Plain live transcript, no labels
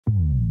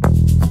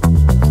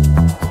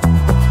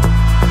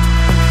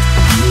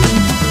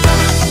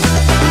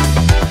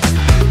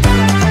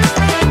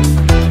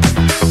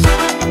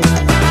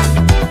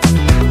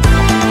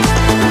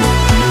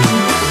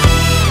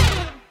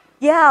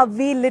Yeah,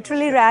 we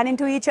literally ran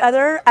into each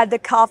other at the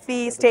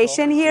coffee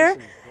station here,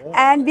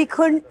 and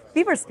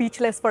we were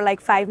speechless for like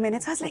 5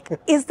 minutes. I was like,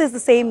 is this the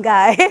same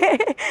guy?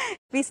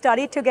 We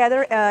studied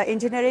together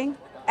engineering,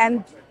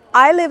 and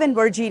I live in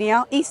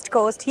Virginia, East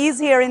Coast. He's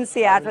here in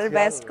Seattle,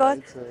 West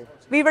Coast. Right?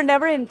 We were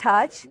never in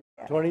touch.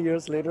 20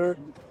 years later,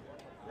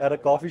 at a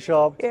coffee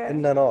shop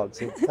in NANOG.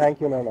 So thank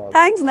you, NANOG.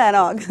 Thanks,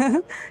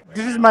 NANOG.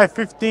 This is my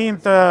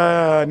 15th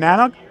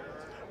NANOG.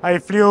 I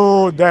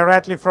flew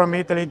directly from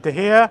Italy to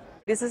here.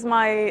 This is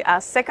my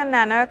second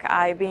NANOG.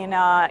 I've been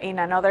in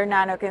another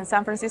NANOG in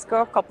San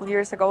Francisco a couple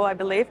years ago, I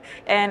believe.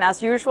 And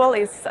as usual,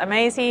 it's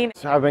amazing.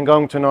 I've been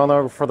going to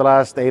NANOG for the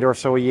last 8 or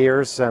so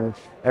years, and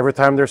every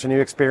time there's a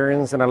new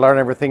experience and I learn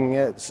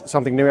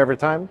something new every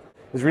time.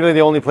 It's really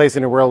the only place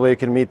in the world where you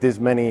can meet this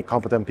many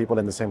competent people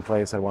in the same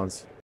place at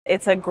once.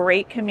 It's a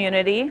great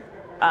community.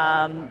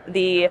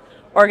 The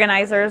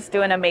organizers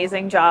do an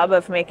amazing job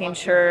of making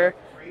sure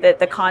that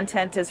the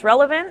content is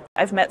relevant.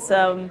 I've met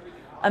some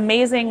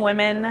amazing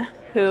women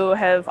who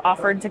have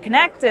offered to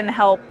connect and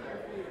help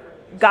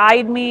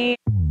guide me.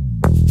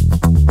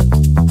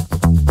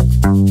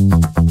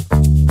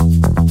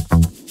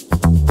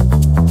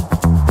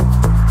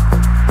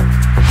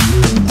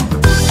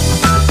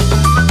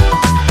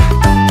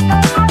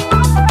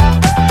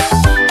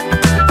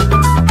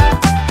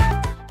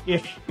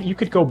 If you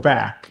could go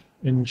back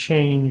and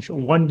change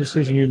one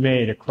decision you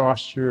made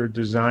across your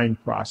design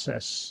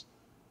process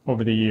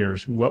over the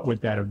years, what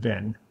would that have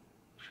been?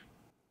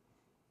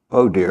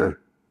 Oh dear.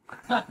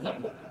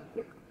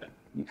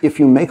 If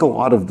you make a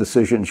lot of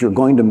decisions, you're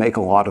going to make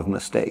a lot of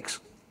mistakes.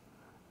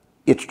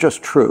 It's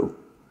just true.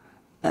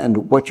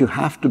 And what you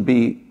have to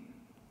be,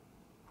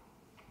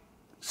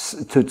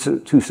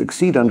 to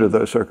succeed under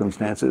those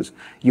circumstances,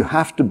 you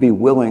have to be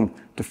willing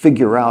to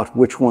figure out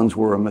which ones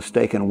were a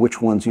mistake and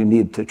which ones you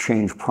need to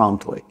change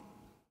promptly.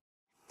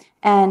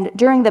 And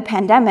during the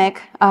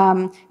pandemic,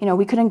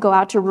 we couldn't go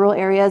out to rural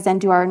areas and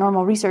do our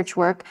normal research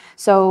work.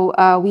 So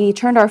we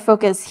turned our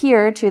focus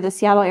here to the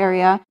Seattle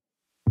area.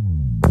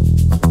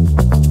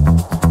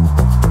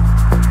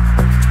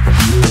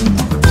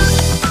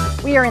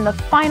 We are in the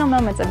final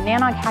moments of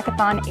NANOG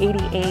Hackathon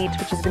 88,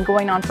 which has been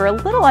going on for a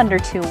little under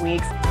 2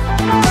 weeks.